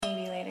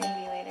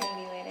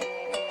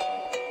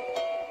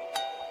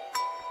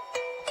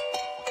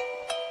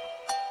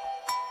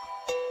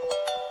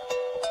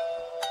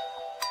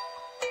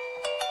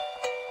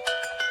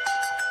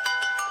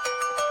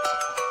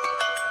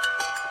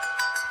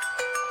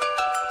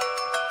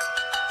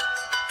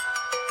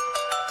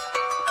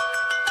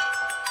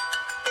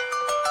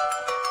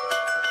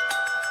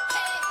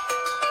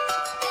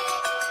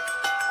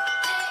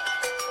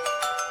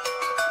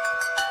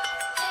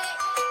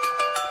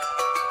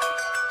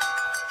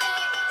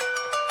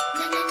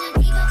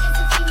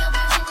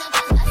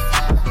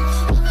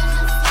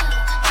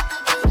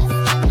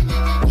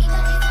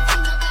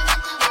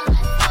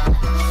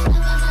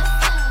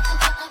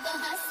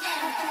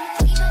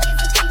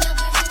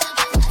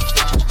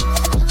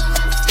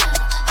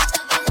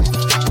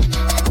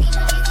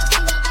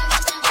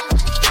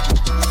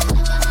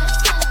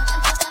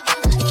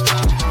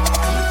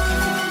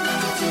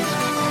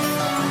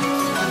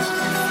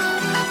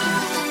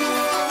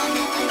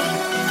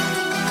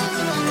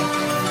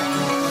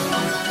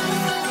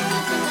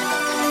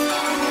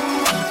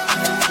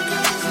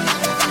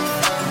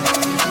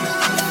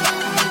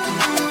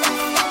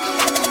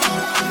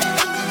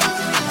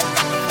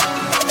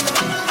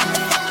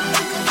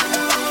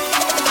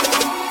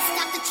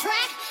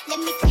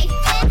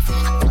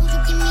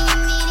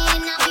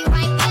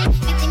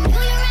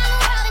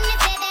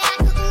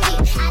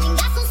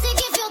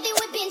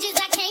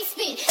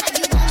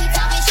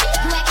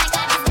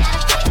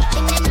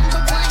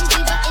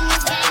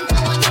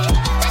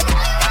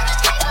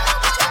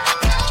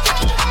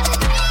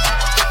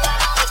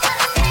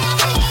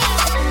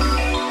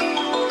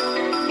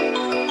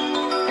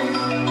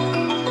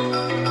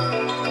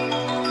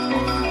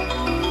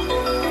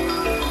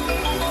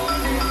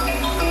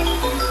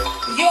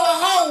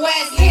hoe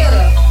ass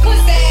hitter,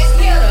 pussy ass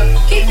hitter.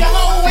 Keep your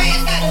whole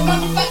ass out the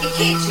motherfucking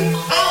kitchen.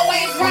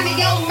 Always running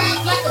your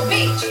mouth like a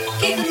bitch.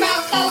 Keep your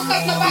mouth closed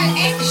cause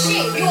nobody asking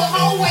shit. You a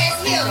hoe ass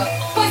hitter,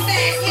 pussy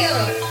ass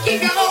hitter.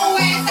 Keep your whole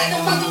ass out the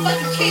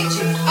motherfucking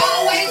kitchen.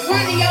 Always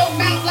running your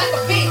mouth like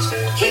a bitch.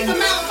 Keep your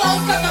mouth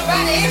closed cause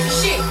nobody asking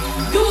shit.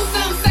 Do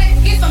something safe,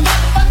 get some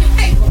motherfucking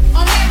paper.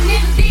 On that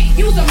nigga dick,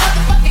 use a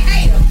motherfucking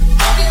hater.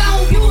 Focus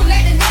on you,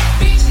 let the next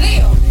bitch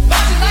live.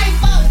 Watch your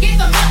life up, get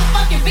the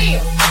motherfucking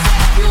bill.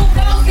 You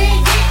blows in,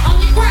 get on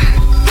your grind.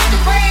 Get the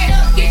bread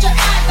up, get your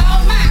eyes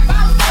all mine.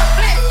 Bounce up,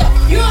 blessed up,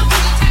 you don't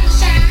get your time to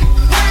shine.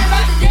 Worry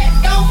about the debt,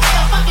 don't pay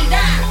a fucking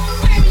dime.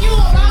 Claim you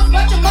a boss,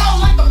 but you mold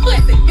like a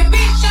pussy. Your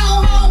bitch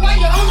on hold while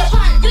you're on the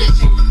pot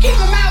glitching. Keep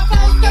your mouth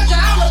closed cause you're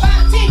all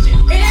about attention.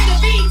 It ain't a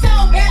veto,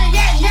 better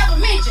yet, never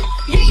mention.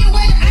 Yeah, you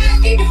wear the eyes,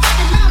 keep your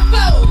fucking mouth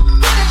closed.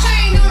 Put a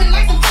chain on it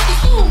like some fucking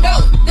school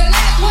dope. The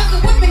last one's a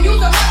whipping,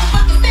 use a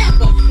motherfucking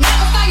sample.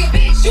 Never saw your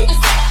bitch, you can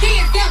set the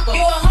example.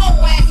 You a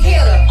hoe ass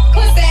hitter,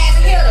 pussy ass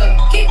hitter.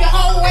 Keep your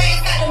whole ass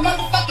out the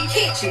motherfucking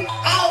kitchen.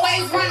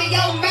 Always running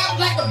your mouth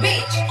like a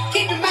bitch.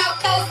 Keep your mouth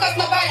closed cause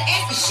nobody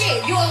asking shit.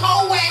 You a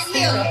hoe ass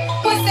hitter,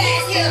 pussy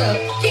ass hitter.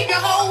 Keep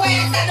your whole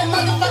ass out the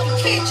motherfucking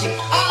kitchen.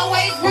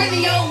 Always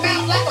running your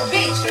mouth like a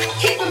bitch.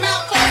 Keep your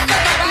mouth closed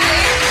cause nobody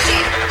asking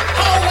shit.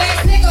 Hoe ass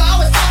nigga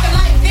always talking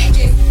like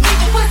bitches. Get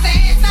your pussy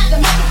ass out the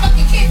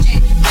motherfucking kitchen.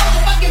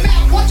 Motherfucking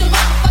mouth, want your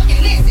motherfucking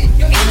listen.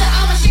 You're either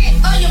on my shit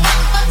or you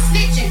motherfucking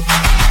snitching.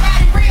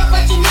 Everybody real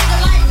but you nigga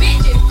like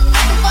bitches.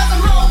 Looking for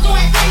some hoes who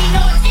ain't paying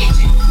no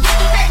attention. Get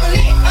the paper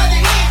lit,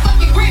 other hand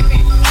fucking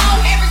gripping. I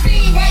don't ever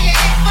see where your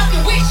ass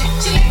fucking wishing.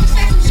 She let me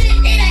say some shit,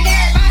 it ain't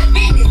everybody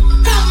business.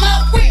 Come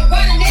up quick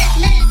while the next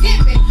man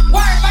slipping.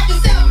 Worry about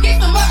yourself, get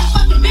some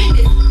motherfucking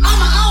business. On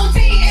my own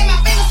team and my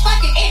fingers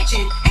fucking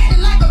itching.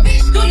 Acting like a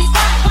bitch, do your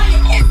spot while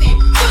you're pissing.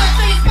 Pull up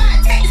to your spot,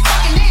 take this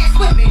fucking ass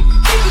whipping.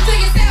 Keep it to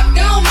yourself,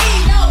 don't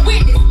need no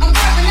witness. I'm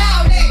dropping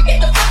all that, get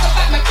the fuck up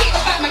out my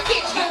kitchen, out my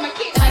kitchen, out my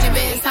kitchen. 100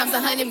 bands times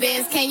 100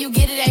 bands, can you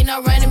get it? Ain't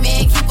no running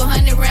man. Keep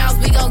 100 rounds,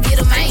 we gon' get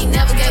 'em. I ain't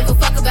never gave a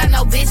fuck about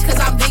no bitch, cause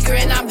I'm bigger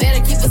and I'm better.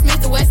 Keep a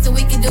Smith & Wesson,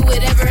 we can do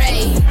whatever,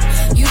 ayy.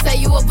 You say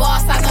you a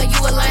boss, I know you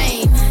a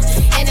lame.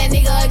 And that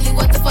nigga ugly,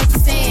 what the fuck you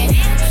saying?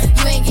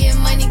 You ain't getting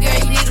money, girl,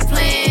 you need a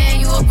plan.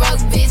 You a broke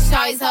bitch,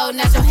 always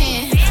holding out your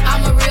hand.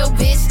 I'm a real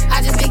bitch,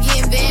 I just been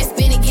getting bad,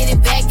 spin it, get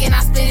it back, and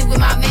I split it with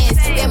my mans.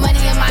 That money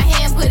in my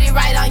hand, put it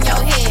right on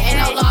your head. Ain't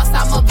no loss,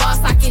 I'm a boss,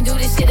 I can do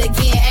this shit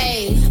again,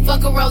 ayy.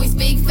 Fuck a roll, we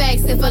speak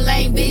facts. If a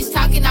lame bitch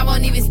talking, I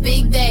won't even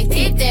speak back.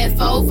 Hit that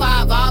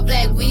 4-5, all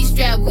black, we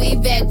strap, we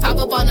back. Pop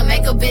up on the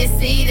make a bitch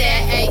see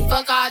that, ayy.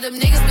 Fuck all them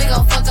niggas, we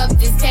gon' fuck up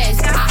this cash.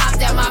 I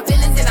hopped out my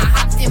feelings and I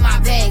hopped in my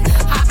bag.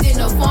 Hopped in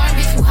the foreign,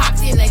 bitch, you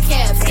hopped in the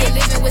cab. Still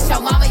living with your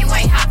mama, you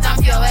ain't hopped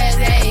off your ass,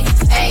 ayy.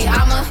 Ayy,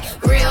 I'm a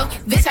real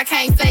bitch, I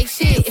can't fake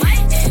shit.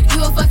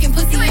 You a fucking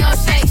pussy, you don't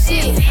shake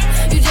shit.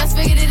 You just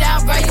figured it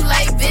out, bro, you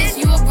late, bitch.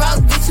 You a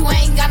broke bitch, you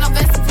ain't got no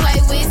best to play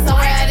with.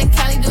 Somewhere out in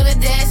Cali, do the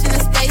dash in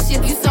a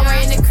spaceship. You somewhere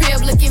in the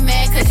crib looking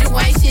mad, cause you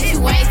ain't shit,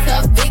 you ain't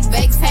tough. Big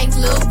bank, tank,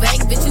 little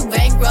bank, bitch, you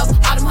bankrupt.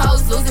 All them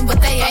hoes losing,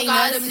 but they ain't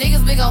all them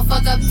niggas, we gon'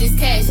 fuck up this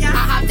cash. I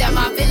hopped out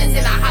my feelings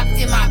and I hopped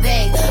in my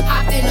bag.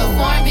 Hopped in the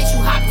foreign, bitch,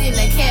 you hopped in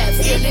the cab.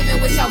 Still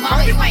living with your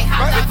mama, you ain't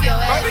hopped off your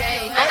ass,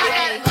 ayy.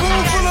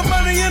 Pool full of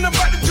money and I'm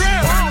about to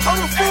drown. I'm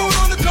a fool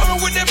on the corner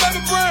with that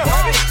baby brown.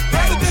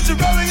 Presidential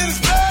rolling in the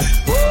slide.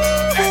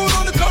 Fool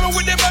on the corner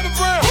with that baby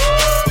brown.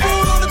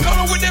 Fool on the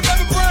corner with that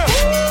baby brown.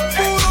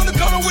 Fool on the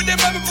corner with that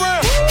baby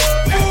brown.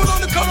 Fool on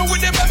the corner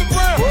with that baby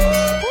brown.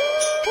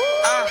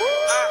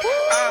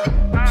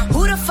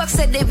 Who the fuck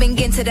said they been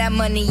getting to that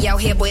money out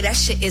here? Boy, that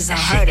shit is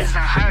unheard of.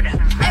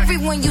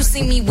 Everyone you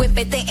see me whip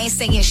it, they ain't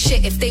saying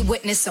shit if they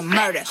witness a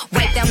murder.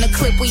 Write down the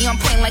clip, we on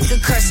point like a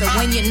cursor.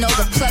 When you know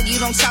the plug, you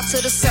don't talk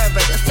to the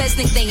server. The feds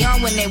think they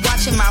on when they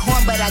watching my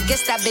horn, but I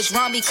guess that bitch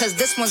wrong because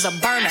this one's a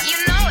burner. You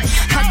know it.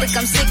 I think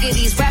I'm sick of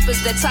these rappers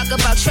that talk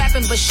about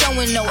trapping but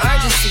showing no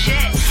urgency.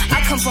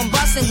 I come from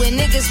Boston where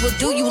niggas will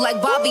do you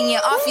like Bobby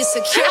and off your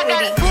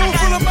security. Pool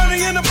full of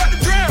money and I'm about to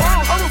drown.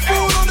 I'm a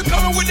fool on the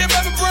corner with that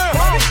baby brown.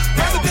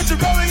 Presidential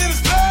rolling in the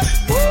slide.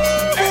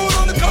 Fool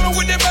on the corner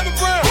with that baby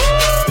brown.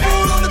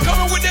 Fool on the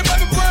corner with that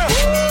baby brown.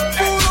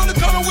 Fool on the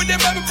corner with that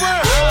baby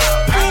brown.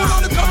 Fool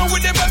on the corner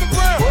with that baby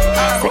brown.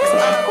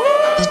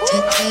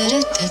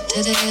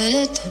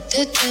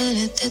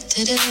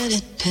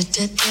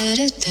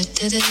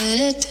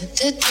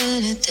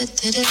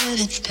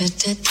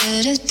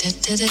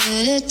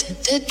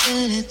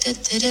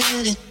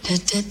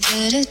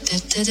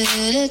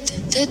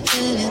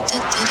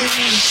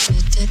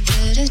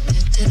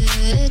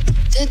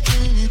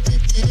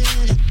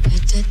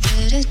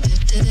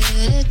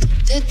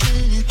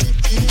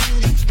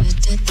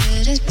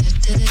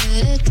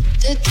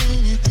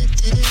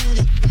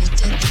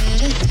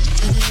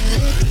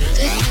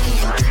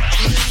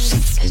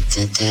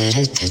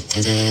 Put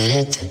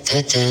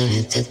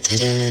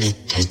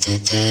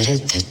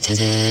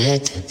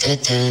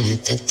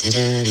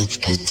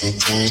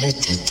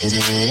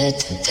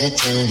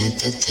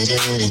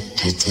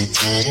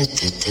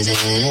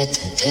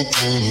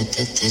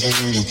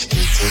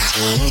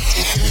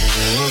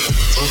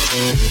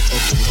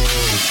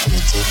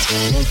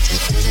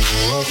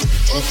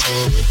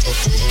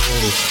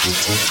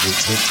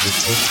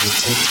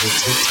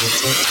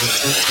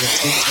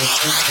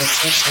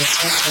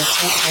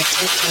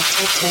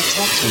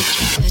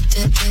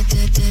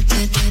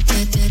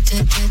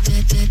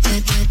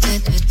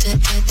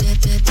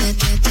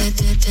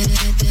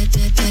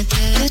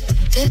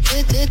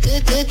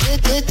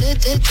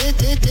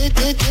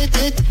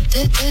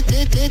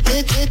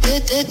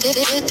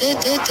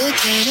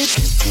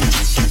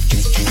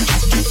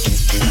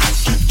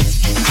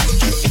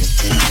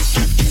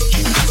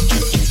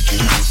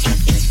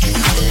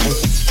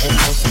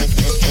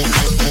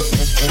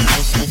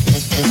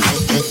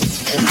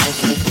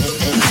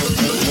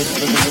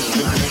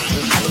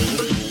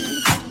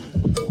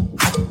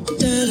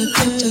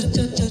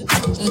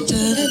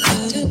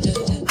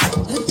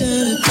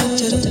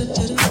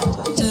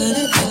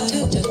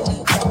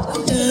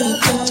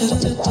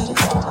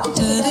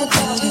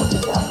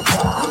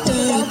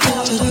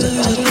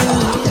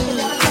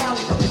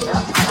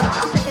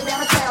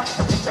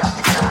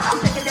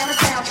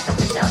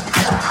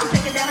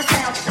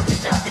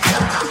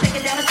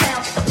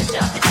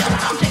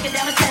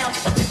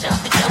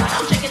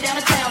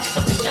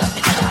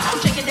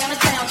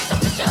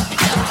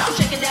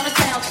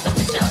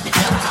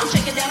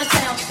Down the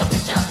town.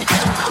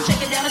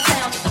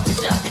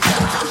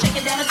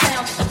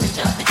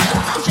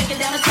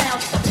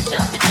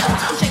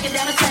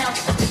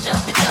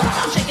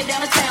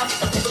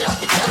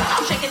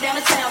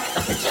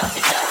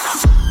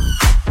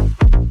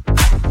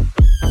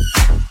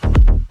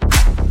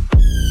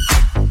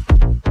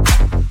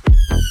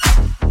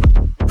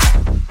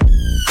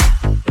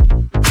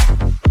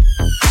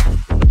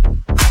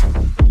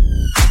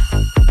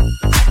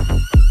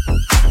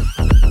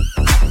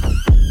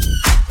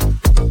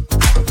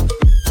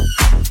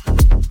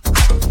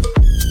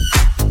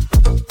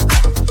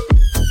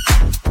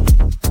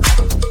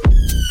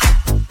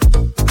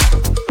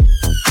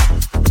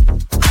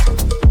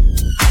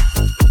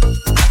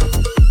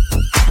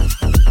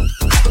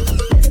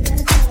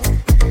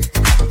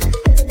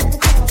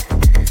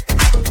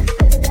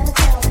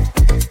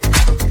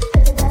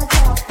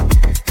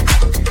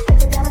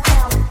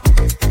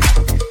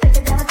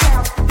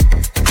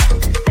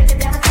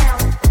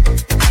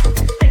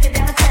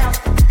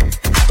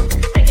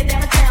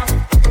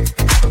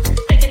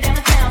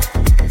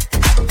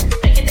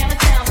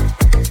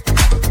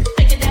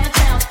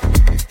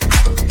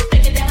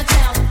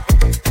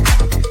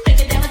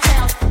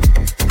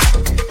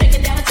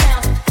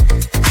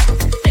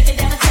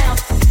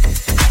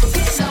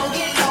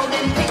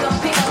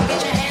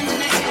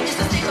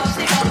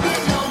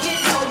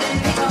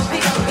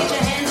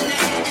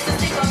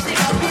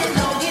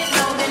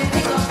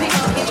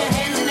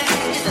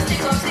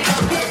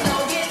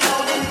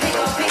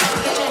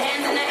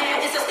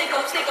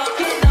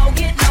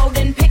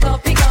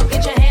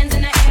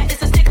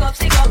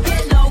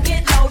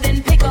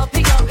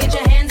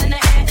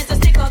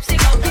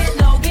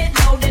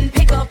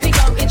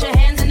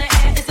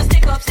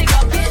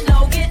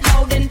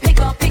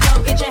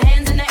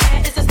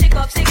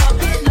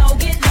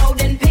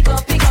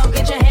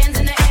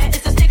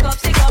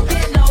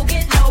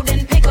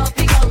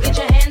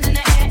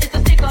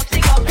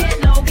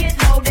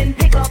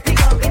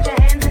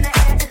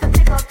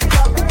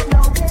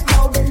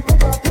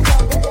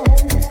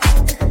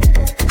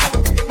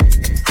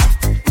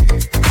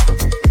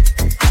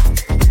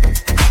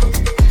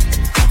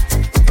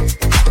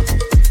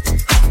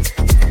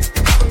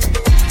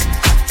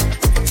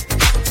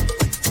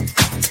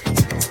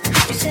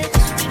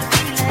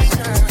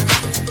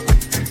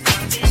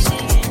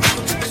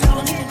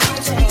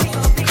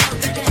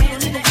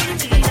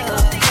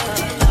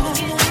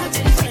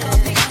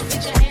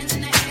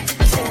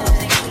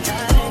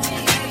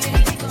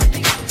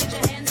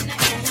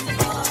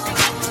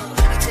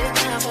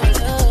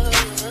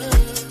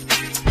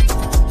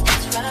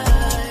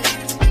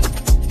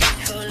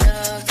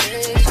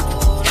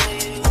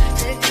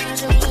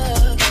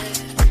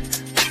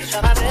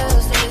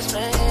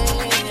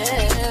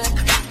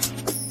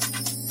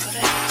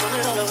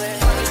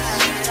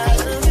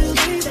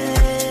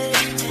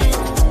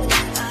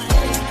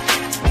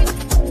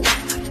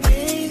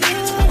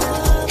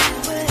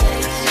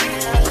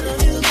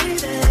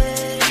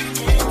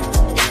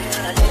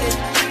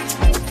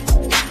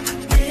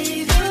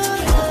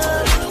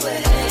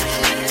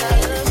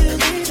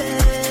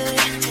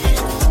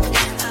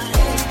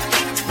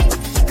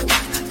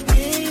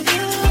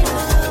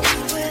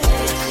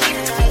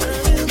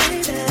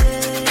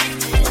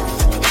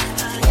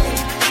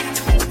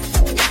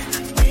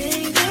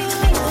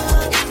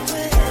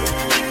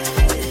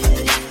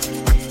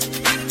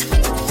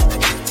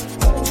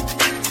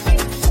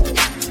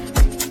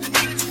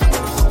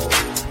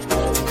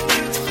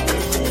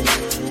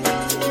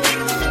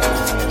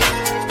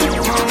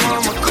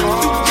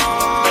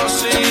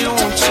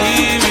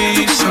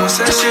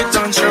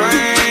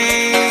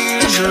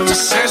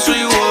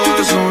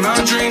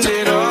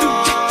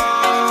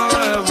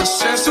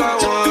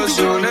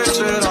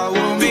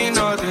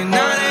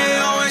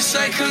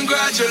 say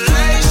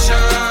congratulations.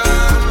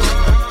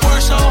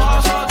 Work so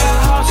hard, forgot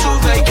how to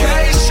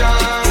vacation.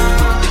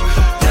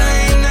 They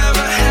ain't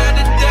never had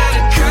the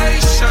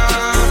dedication.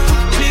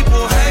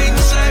 People hate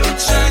and say we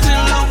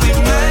changing, look, we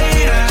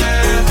made it.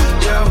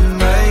 Yeah, we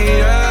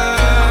made it.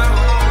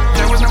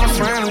 That was never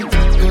friendly,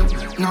 yeah.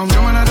 Now I'm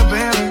jumping out the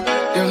belly,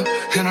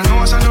 yeah. And I know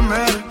it's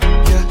underrated,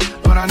 yeah.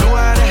 But I knew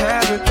I had to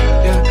have it,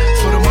 yeah.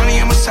 For the money,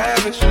 I'm a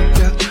savage,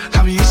 yeah. I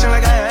be eating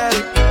like I had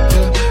it,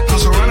 yeah. I'm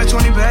surrounded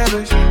 20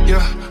 babies,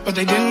 yeah. But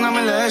they didn't know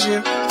me last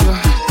year,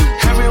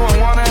 yeah. Everyone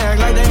wanna act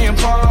like they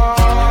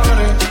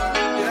important,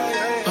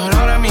 but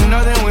all that mean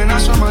nothing when I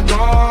swim my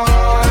door,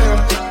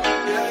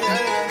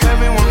 yeah.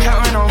 Everyone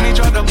counting on me,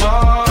 drop the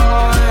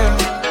ball,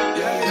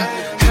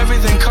 yeah.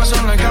 Everything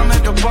custom like I'm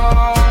at the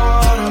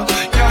bottom,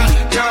 yeah,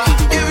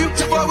 yeah. If you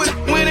fuck with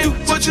winning,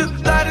 put your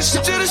lighters to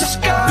the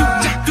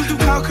sky.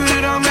 How could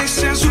it all make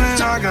sense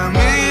when I got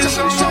millions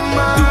on my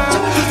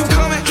mind?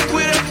 Coming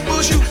with that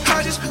bullshit,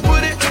 I just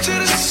put it to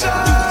the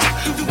side.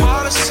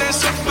 All the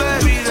sense of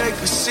baby, they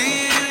could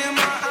see it in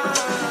my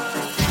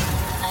eyes.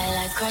 I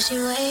like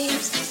crashing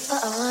waves,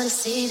 but I wanna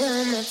see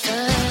them at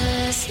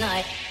first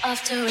light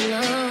after a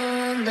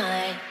long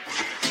night.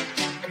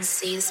 And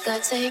see the sky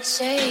take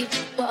shape,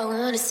 but I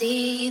wanna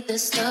see the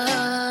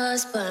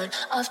stars burn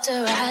after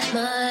I had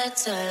my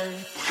turn.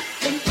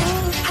 And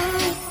ooh,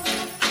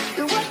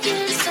 you're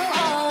working so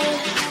hard,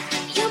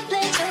 you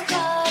played your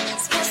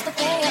cards, what's the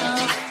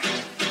payoff?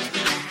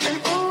 And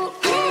ooh,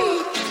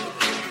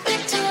 we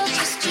took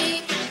the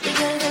street, we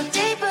gotta go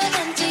deeper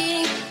than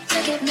deep to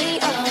get me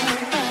off.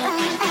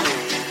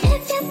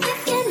 If you're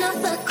picking up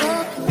the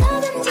call,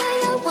 come and tell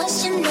you what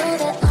you know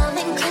that I'm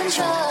in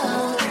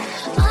control.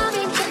 I'm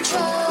in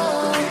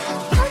control.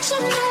 Don't you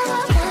know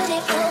I want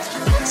it all?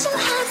 Put your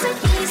hands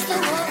against the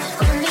wall.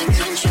 I'm in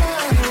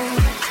control.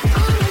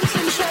 I'm in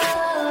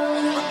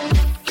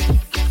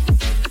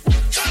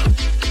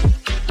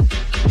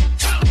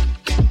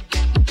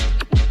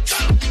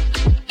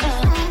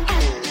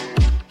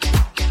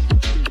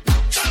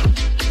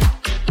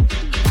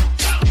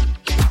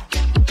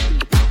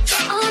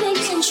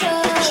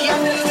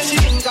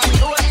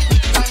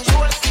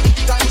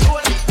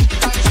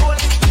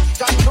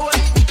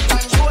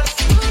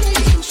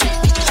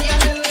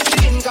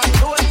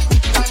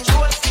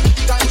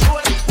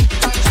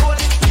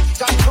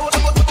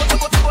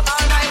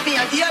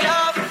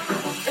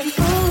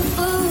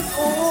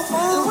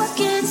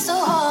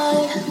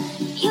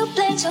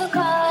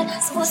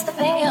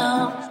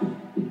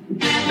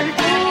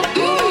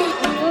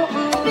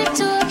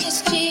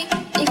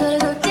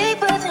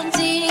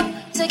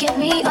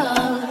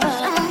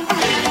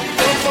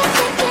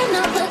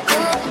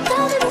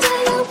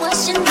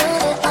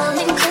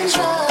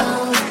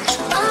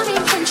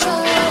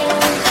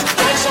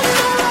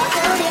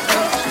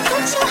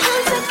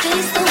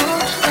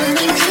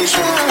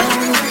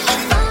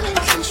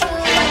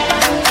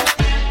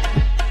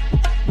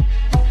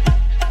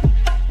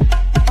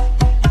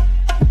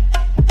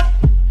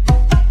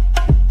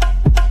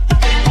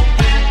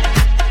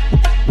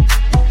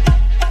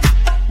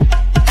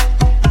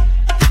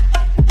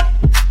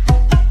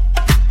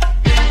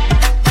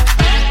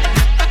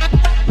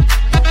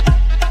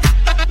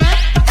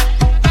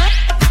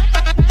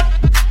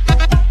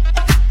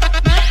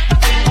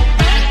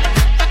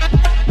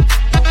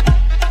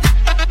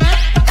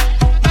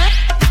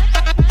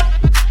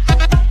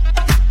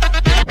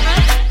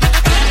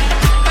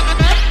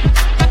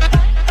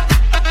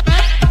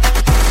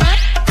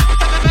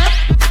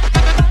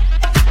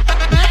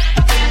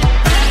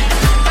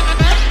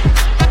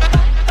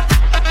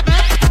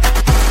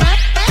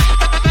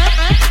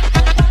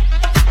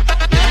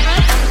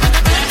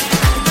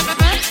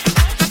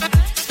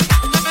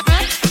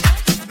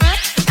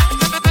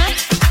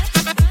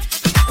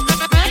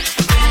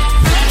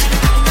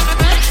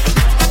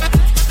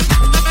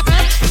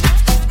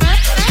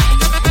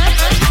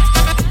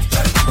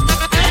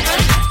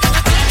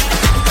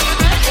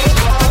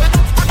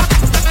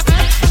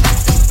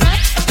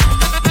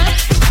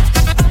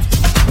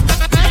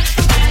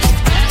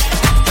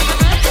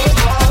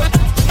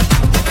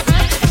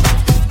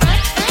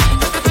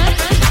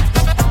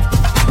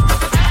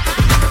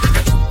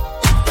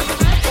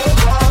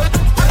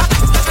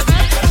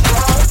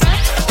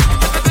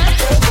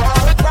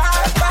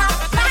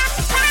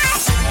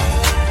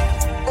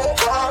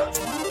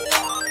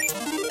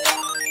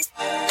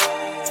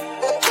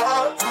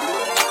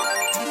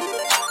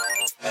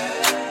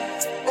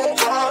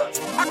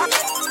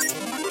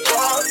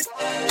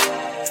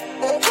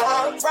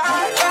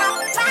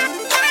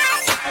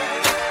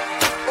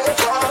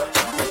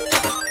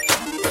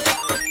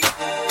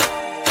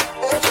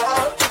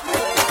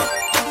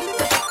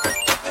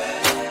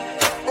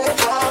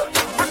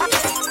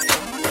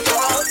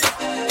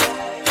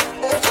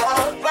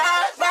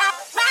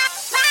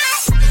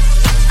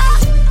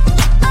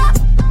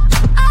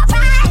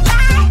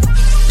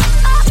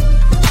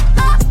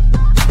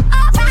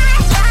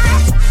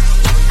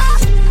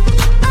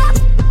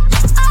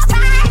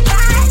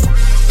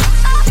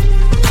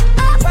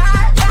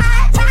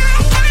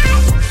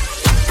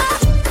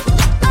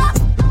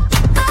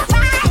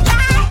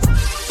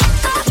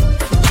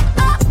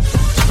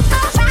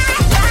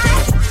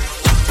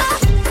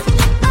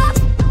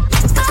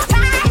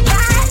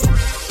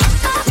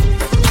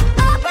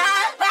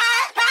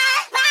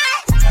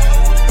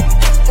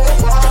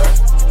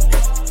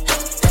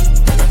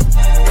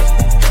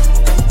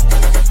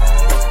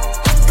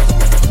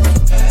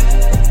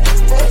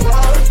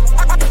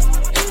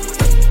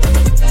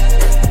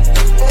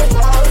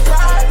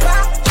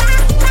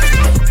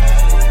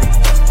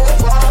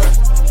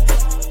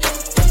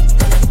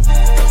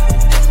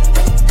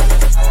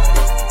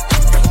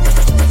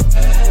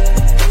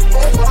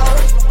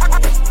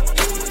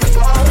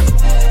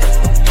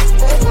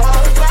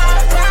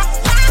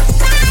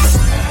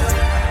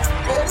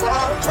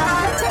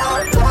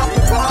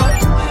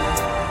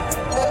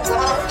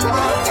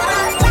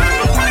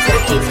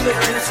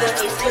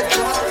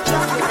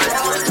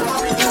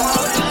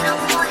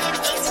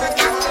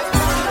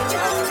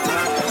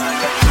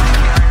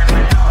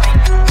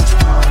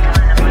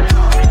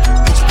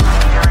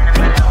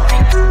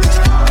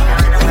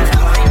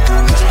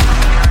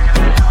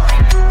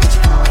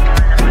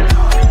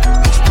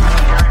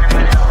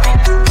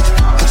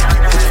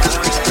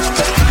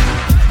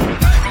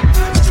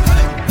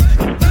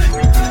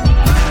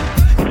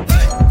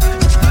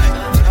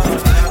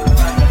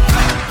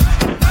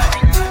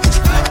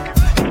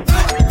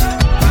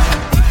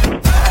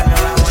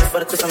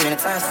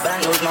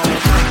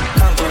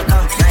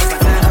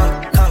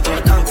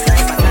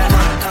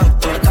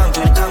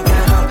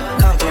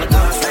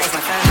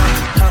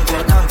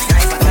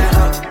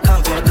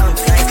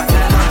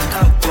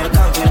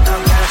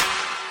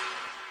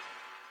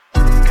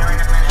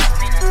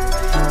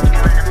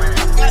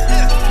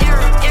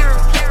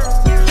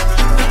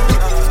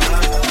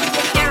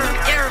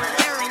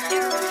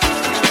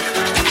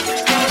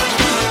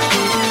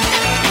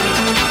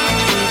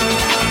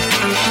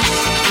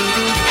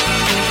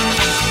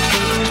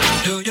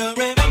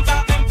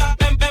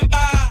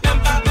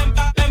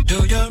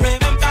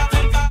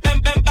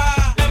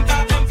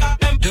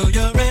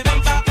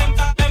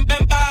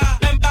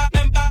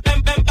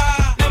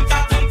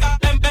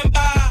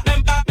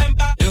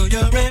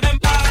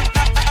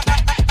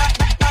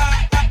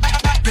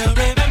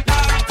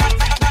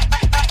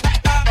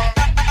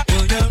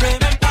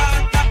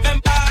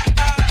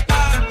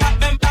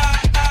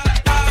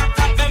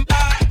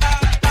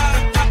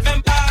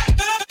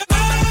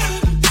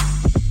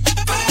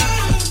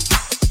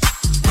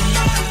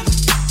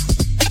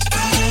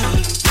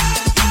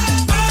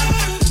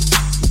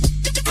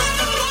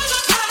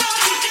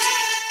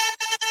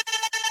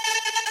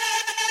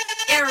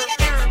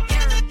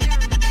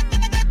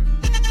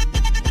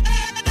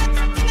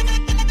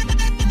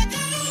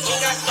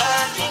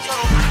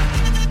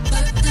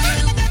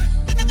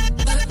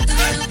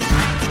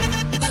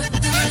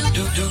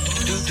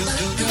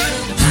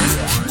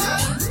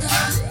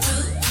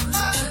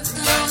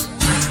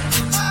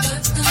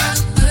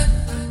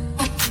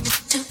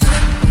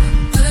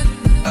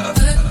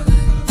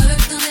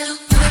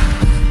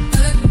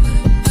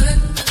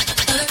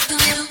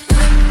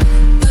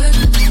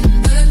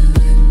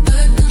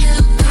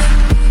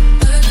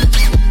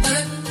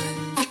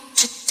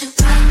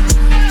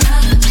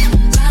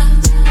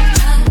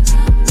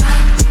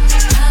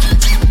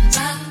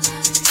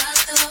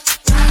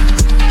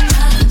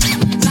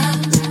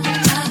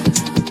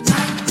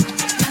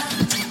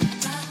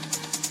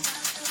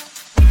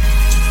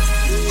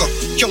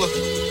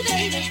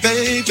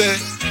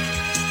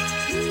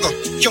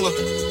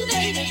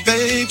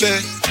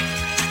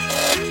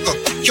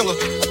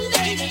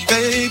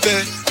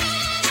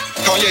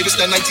Kanye, this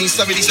that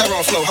 1970s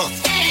heroin flow,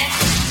 huh?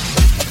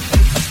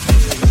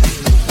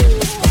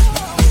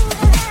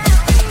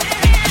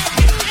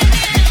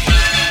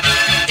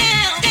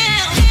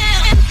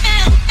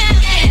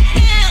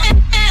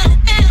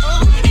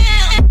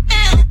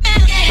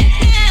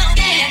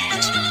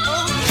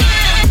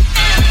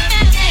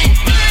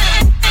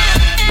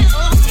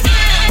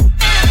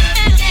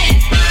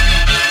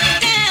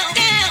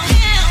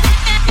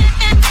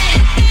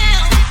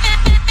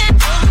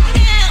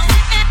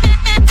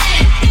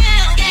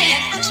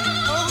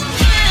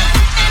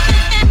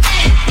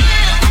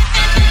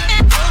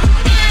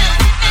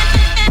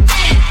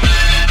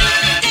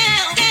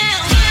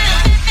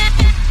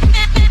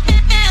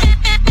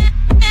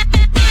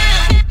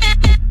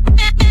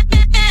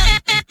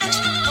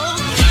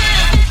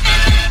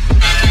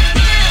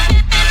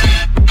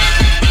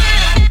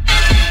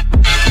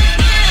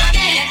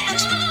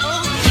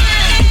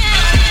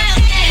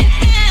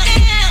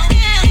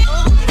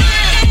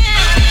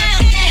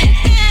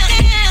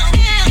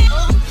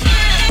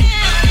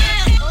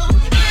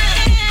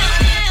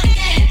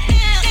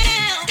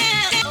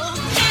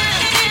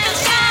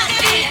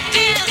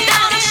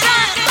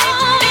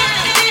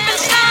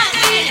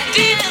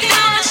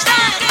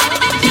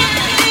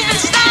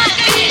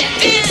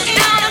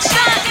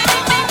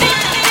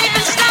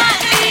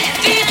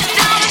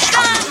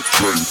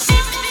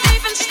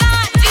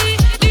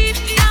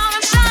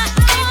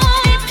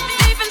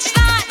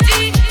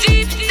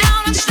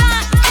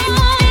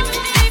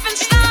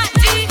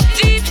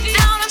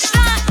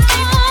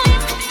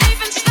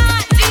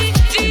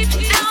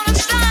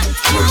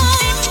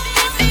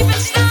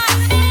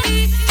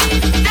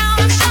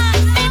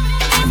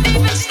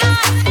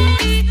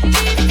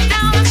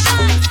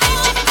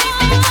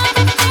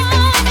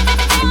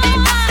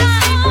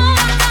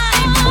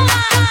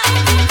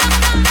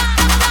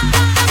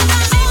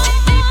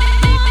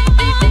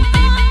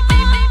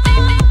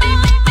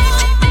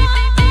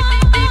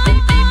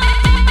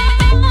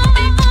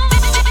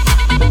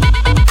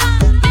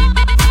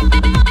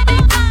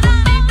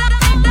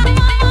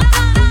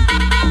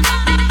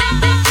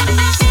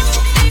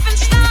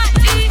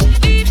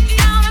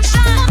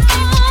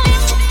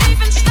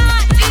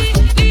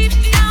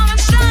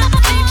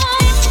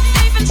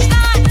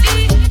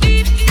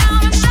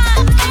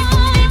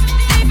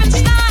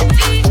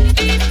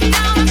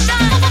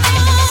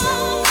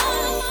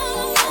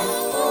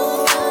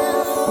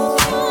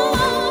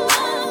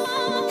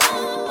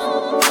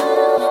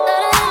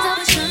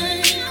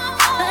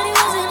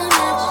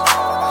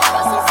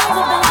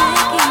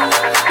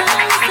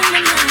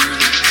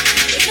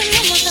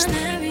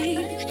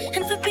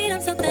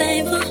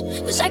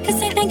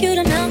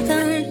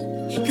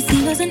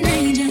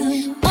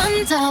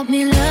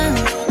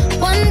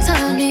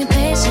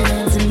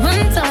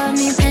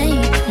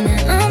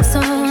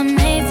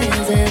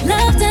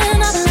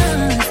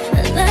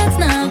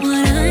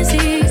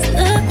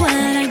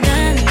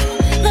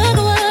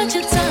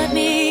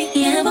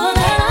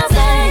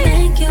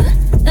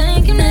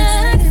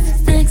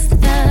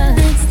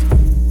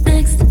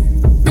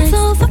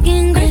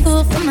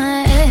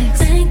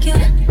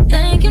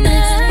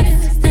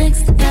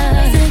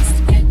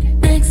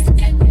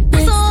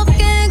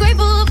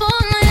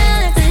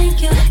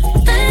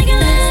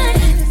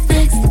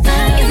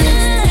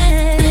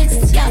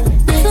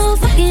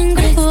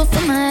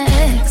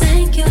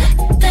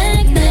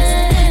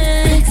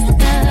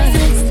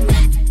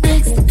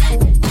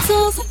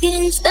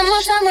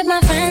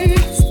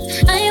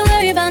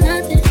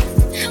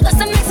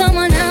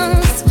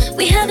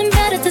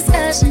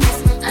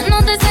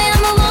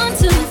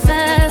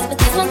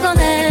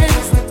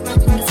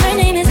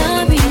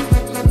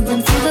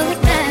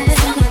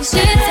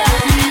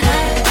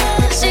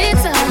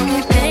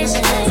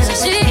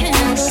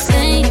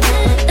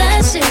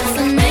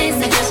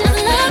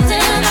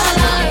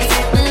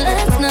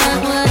 That's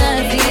not what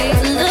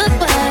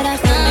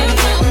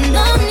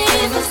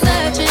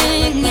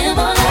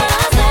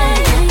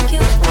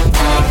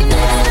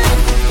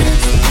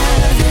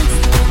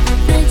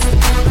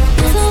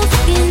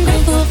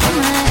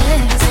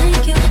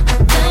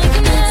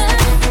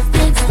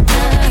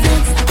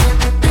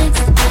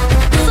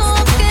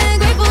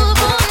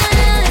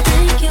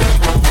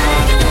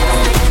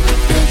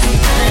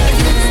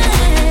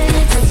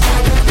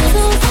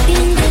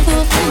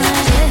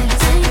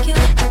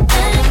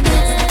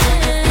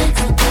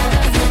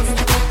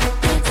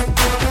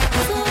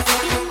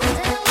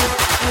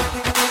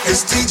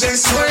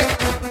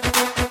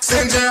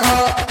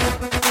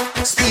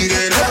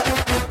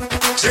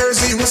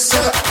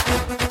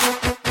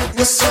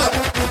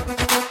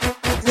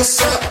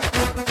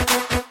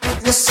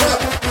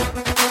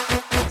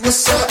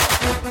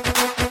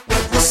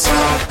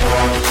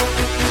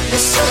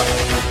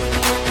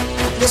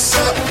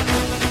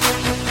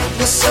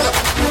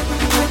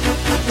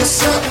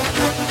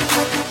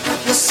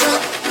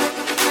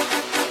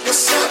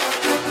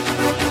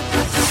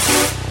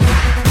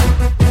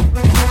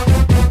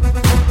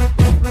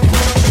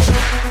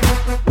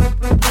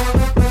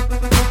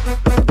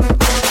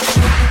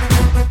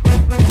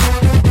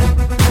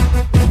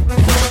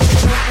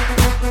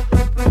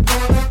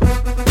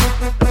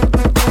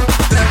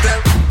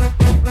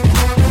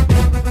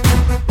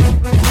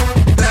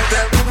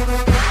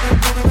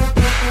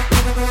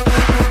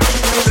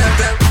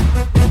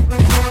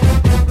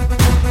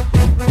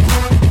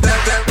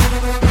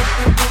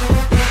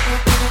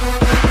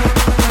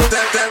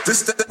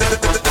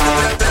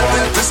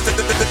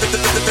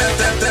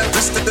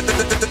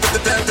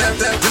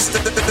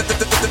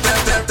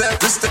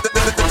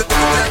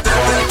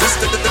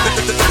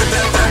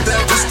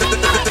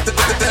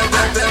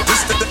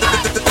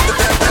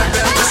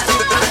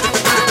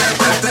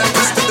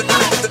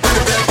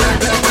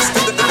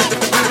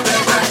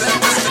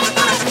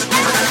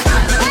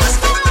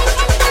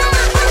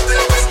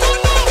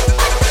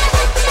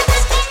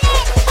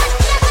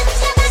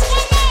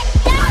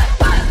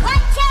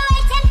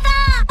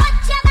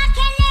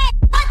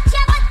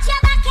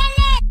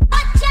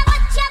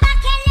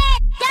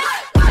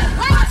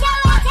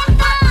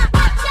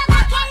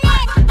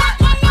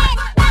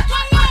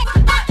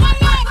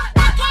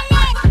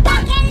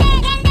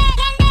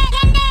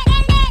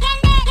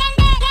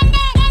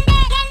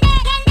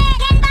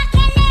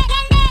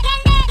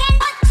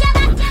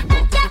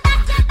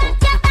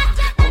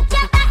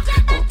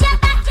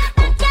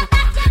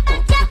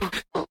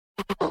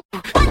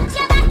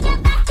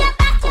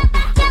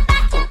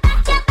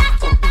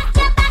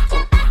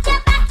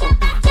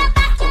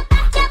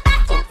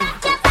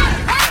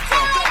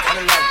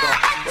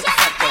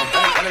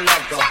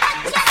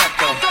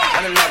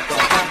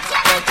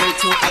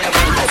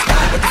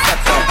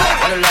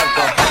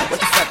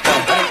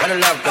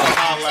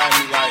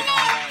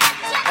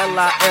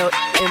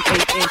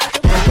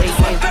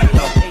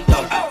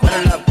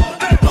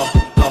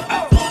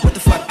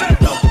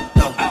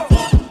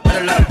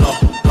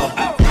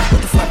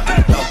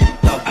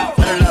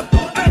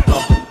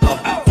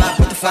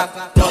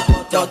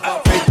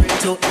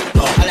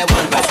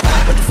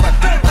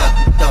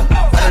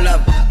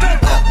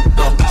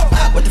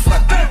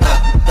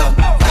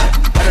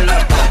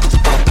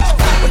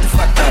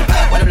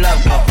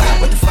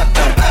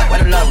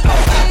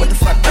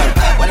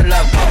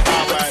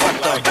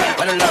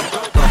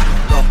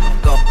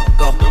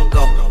Go.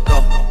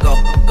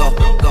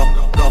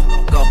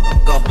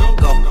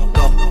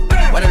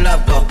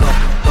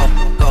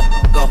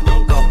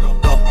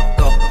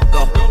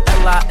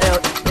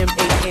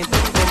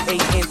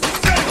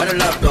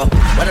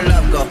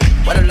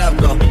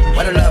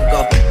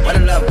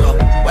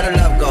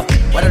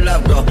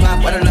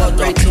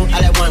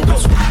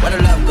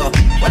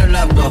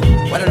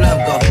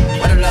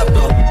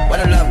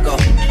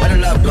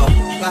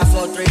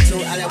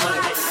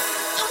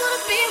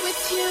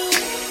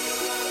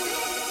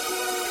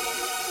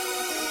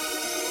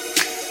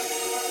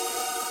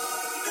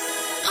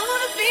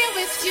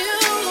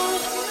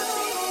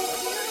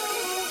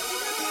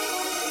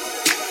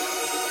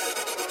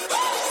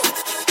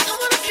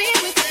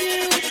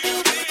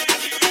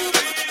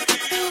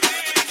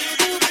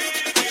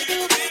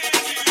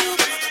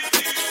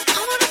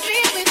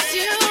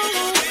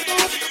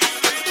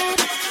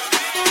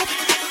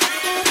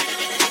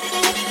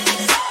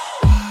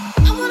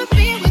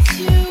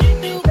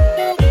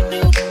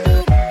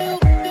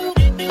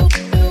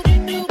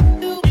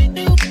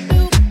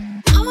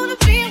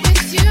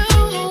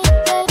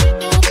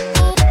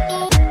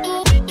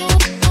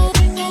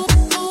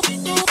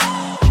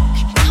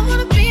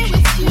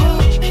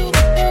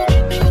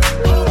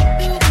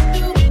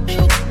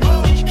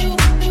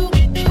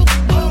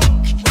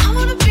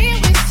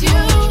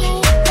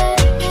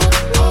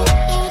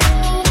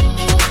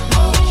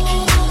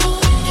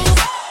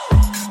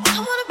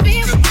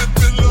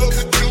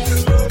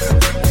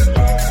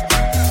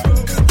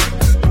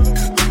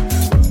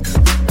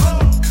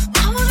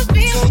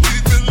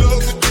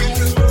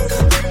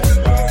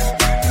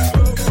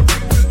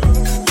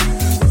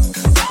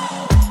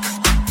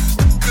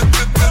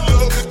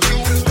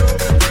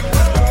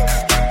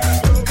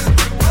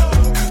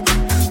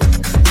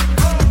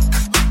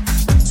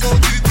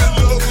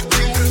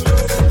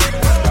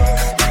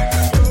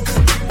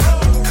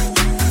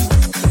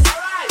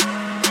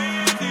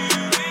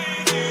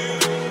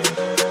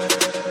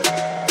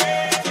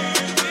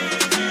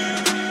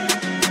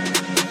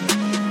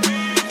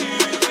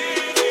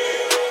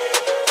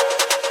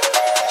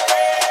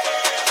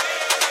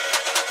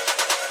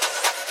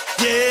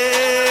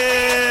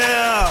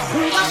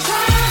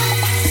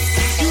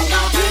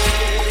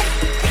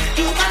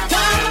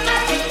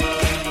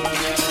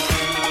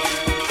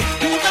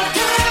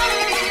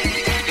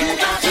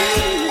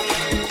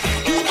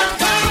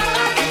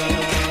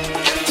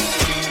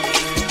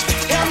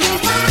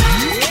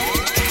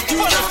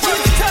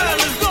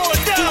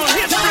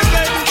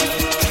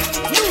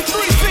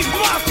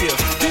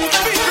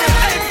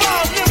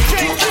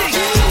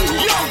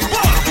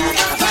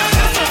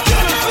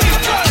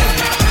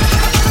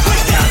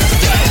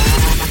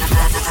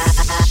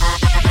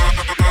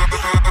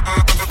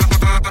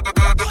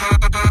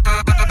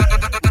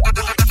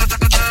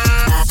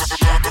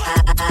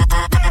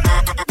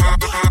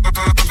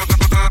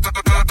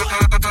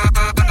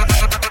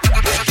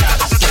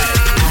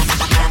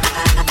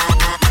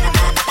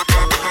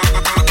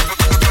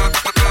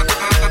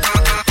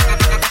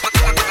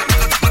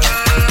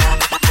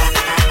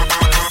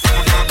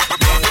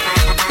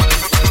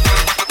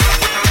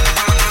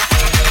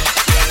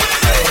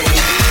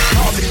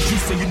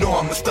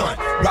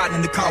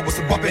 car with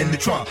some bumper in the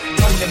trunk.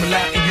 Tone them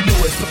loud and you know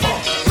it's the fun.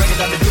 Bring it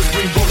down the good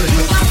green roller in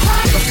the front.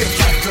 If I feel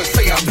tight, girl,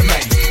 say I'm the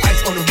man.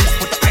 Ice on the roof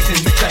with the ice in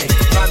the chain.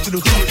 Ride through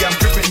the hood, yeah, I'm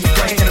dripping the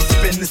grain. And I'm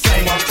sipping the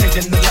same while I'm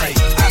changing the lane.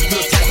 I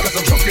feel tight cause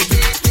I'm drunk in the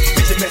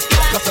bitch, messed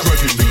up cause I'm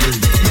working the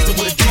game. Mixing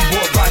with a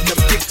D-boy, riding up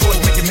big toys,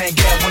 making man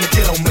gal wanna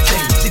get on my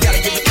team. She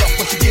gotta give it up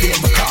when she get in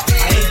my car.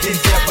 I ain't been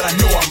there, but I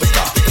know I'm a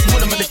star. It's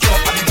when I'm in the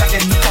club, I be back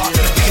in the bar.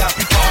 In the VIP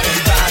bar, and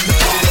we ride in the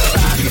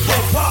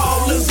car.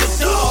 Paul is a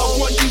dog,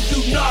 one you do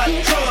not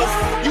trust.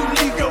 You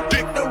leave your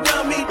dick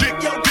around me,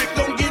 your dick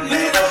gon' get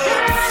lit up.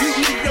 You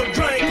leave your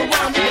drink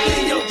around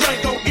me, your drink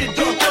gon' get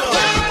drunk up.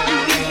 You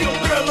leave your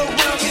girl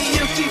around me,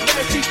 if she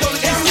bad, she gon'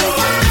 get drunk.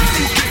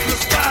 You pick the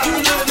style, you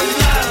know the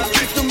lies,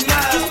 pick them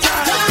lies,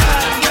 time,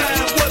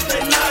 what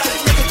they lie.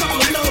 Make a couple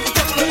of numbers, a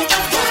couple of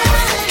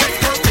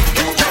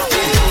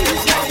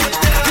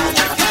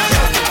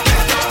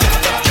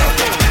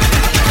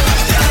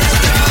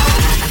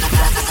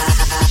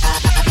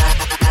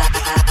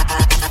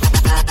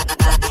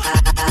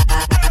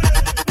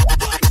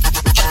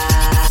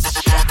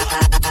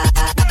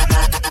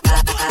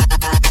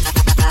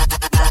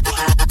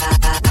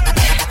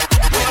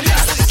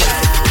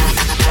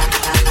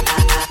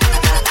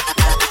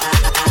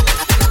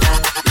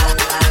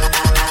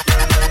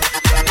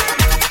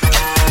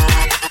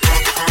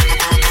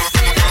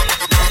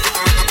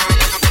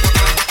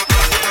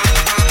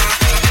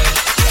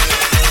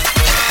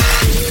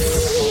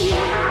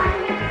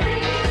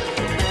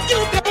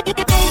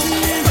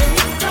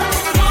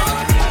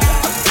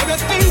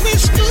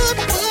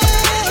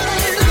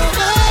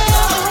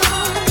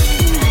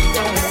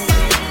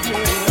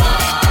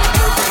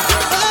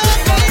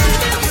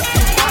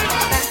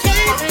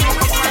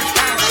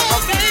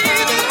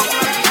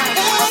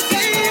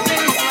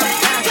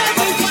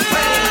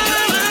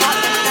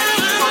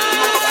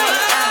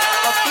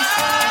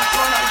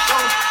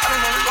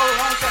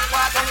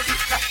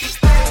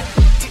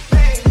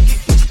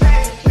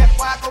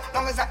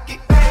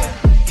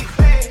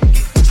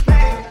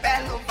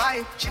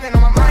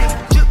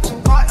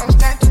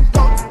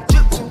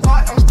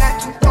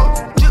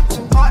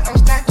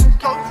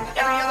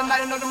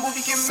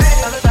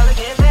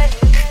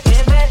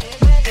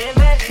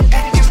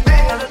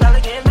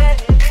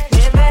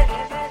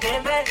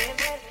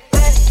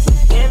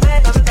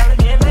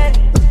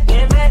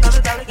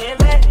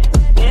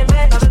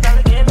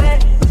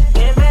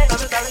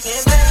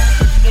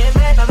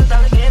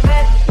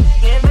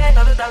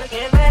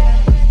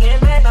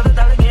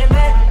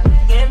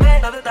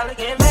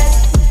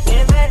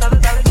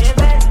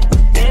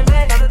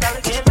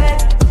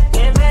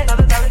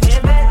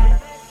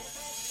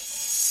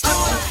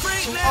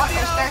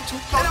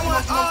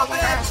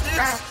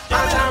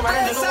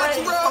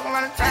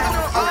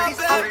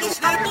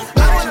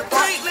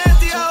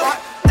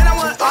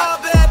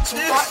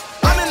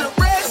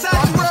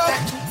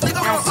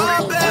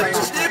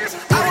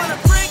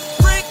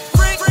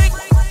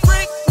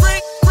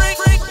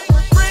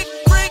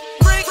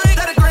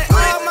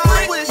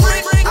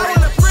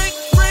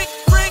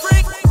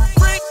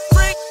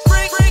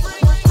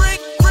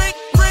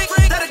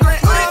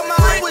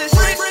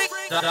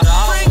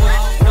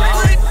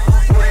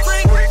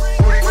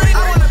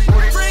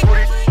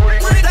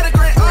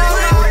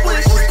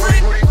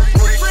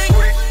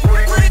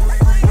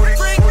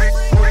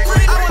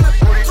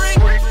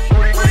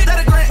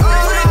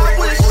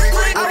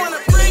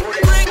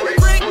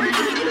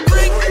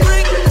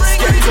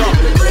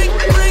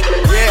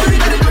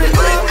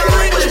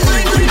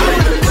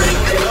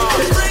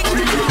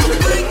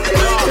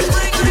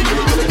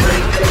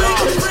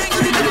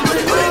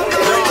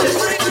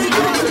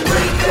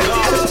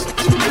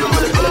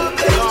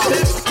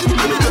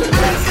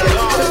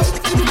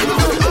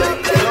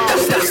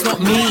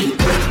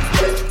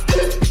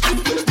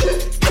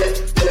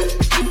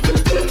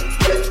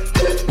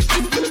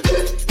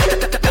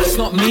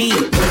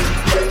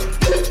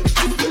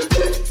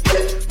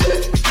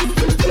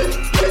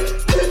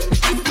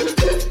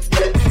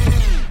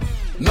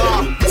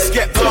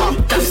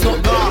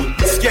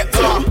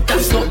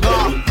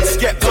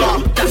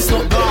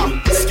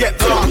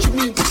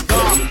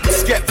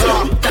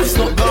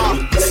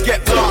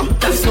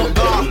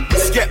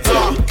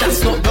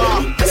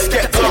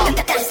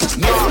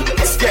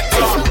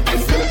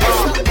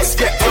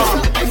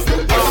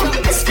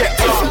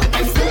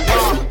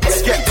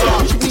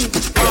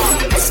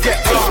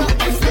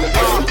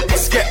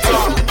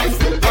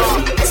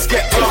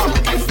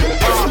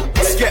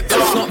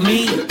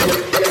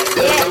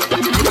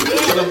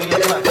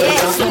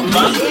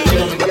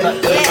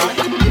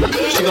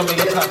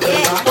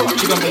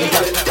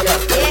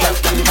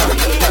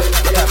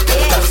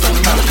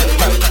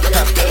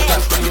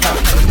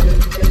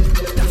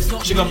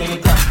She gon' make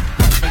it clap,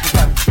 make it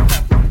clap,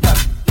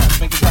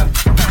 make it clap, make it clap,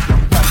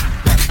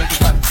 make it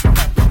clap,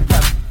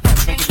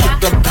 make it clap, make it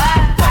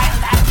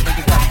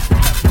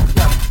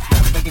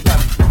clap,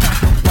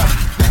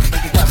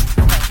 make it clap,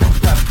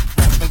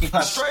 make it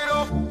clap.